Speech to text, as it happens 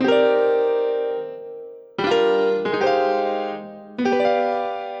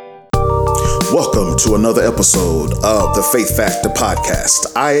Welcome to another episode of the Faith Factor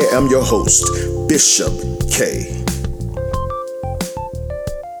Podcast. I am your host, Bishop K.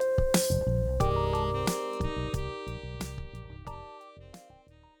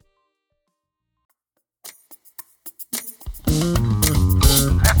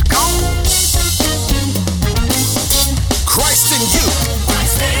 Christ in you,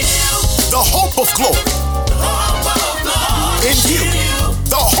 the hope of glory. In you,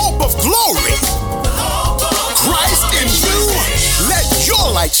 the hope of glory. Christ in you, let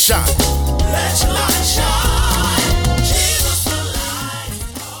your light shine. Let your light shine. Jesus the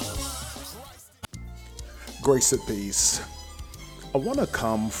light. Grace and peace. I want to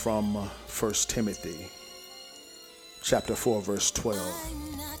come from 1 Timothy chapter 4, verse 12.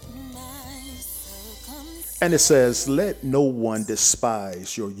 And it says, let no one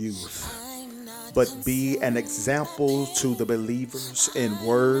despise your youth, but be an example to the believers in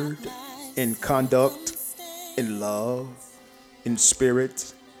word, in conduct, in love, in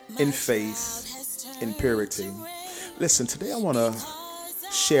spirit, in faith, in purity. Listen, today I want to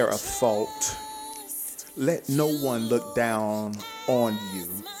share a thought. Let no one look down on you.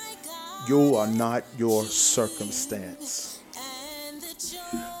 You are not your circumstance.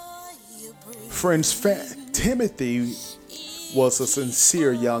 Friends, Timothy was a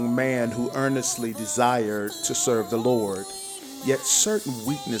sincere young man who earnestly desired to serve the Lord. Yet certain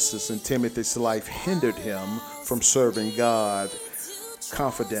weaknesses in Timothy's life hindered him from serving God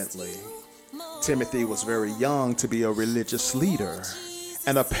confidently. Timothy was very young to be a religious leader,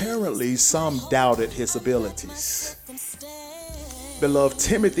 and apparently some doubted his abilities. Beloved,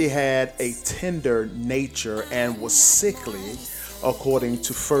 Timothy had a tender nature and was sickly, according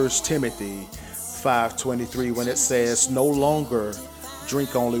to 1 Timothy 5:23, when it says, no longer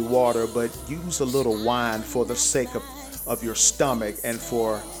drink only water, but use a little wine for the sake of your stomach and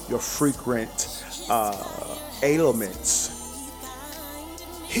for your frequent ailments.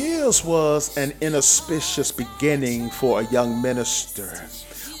 His was an inauspicious beginning for a young minister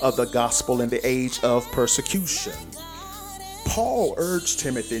of the gospel in the age of persecution. Paul urged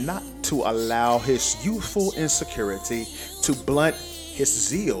Timothy not to allow his youthful insecurity to blunt his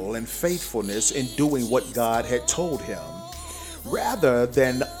zeal and faithfulness in doing what God had told him. Rather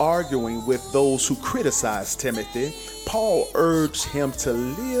than arguing with those who criticized Timothy, Paul urged him to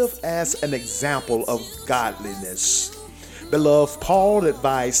live as an example of godliness. Beloved, Paul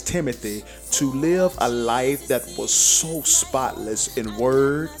advised Timothy to live a life that was so spotless in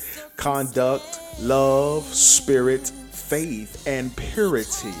word, conduct, love, spirit, faith, and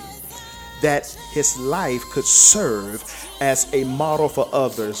purity that his life could serve as a model for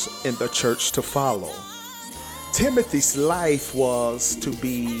others in the church to follow. Timothy's life was to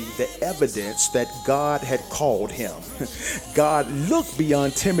be the evidence that God had called him. God looked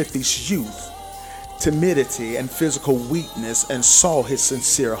beyond Timothy's youth, timidity, and physical weakness and saw his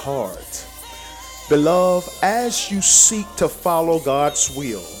sincere heart. Beloved, as you seek to follow God's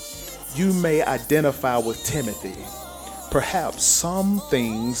will, you may identify with Timothy. Perhaps some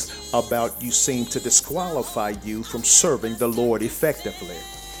things about you seem to disqualify you from serving the Lord effectively.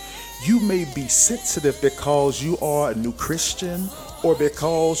 You may be sensitive because you are a new Christian or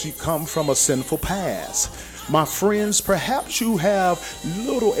because you come from a sinful past. My friends, perhaps you have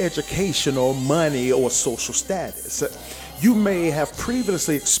little education or money or social status. You may have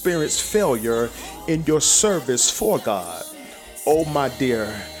previously experienced failure in your service for God. Oh, my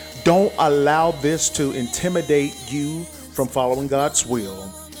dear, don't allow this to intimidate you from following God's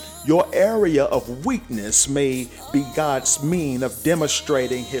will. Your area of weakness may be God's means of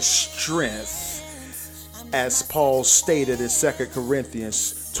demonstrating his strength, as Paul stated in 2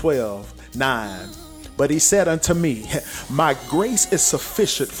 Corinthians 12:9. But he said unto me, my grace is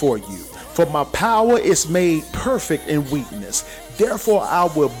sufficient for you, for my power is made perfect in weakness. Therefore I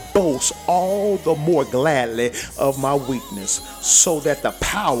will boast all the more gladly of my weakness, so that the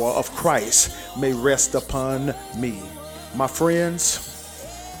power of Christ may rest upon me. My friends,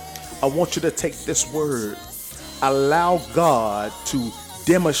 I want you to take this word. Allow God to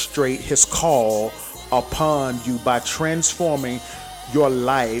demonstrate his call upon you by transforming your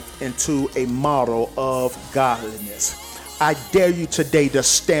life into a model of godliness. I dare you today to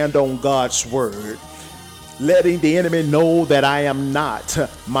stand on God's word, letting the enemy know that I am not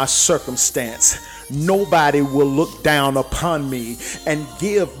my circumstance. Nobody will look down upon me and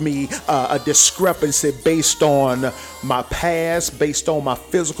give me a discrepancy based on my past, based on my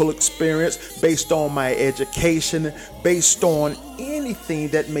physical experience, based on my education, based on anything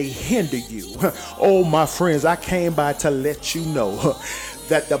that may hinder you. Oh, my friends, I came by to let you know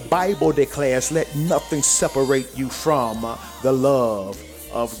that the Bible declares, let nothing separate you from the love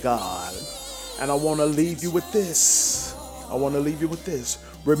of God. And I want to leave you with this. I want to leave you with this.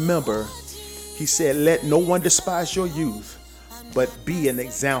 Remember, he said, let no one despise your youth, but be an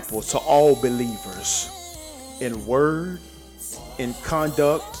example to all believers in word, in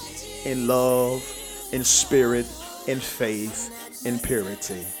conduct, in love, in spirit, in faith, in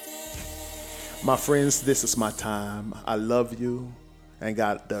purity. My friends, this is my time. I love you, and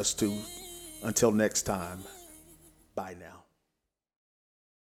God does too. Until next time, bye now.